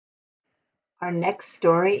Our next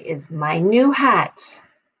story is My New Hat.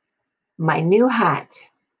 My new hat.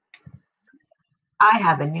 I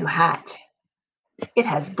have a new hat. It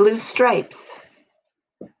has blue stripes.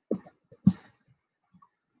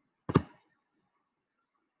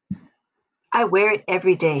 I wear it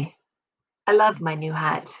every day. I love my new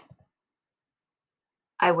hat.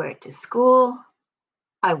 I wear it to school.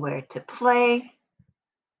 I wear it to play.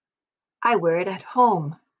 I wear it at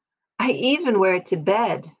home. I even wear it to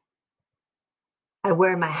bed. I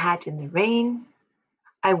wear my hat in the rain.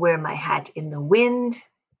 I wear my hat in the wind.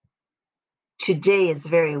 Today is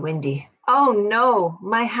very windy. Oh no,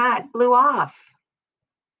 my hat blew off.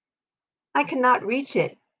 I cannot reach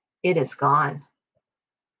it. It is gone.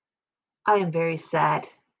 I am very sad.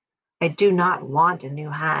 I do not want a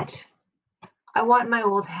new hat. I want my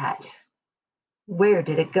old hat. Where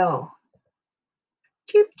did it go?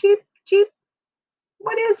 Cheep, cheep, cheep.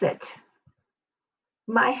 What is it?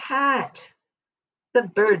 My hat. The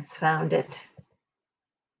birds found it.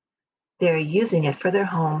 They're using it for their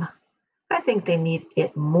home. I think they need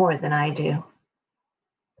it more than I do.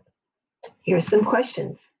 Here's some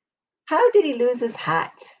questions. How did he lose his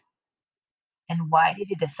hat? And why did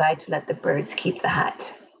he decide to let the birds keep the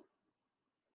hat?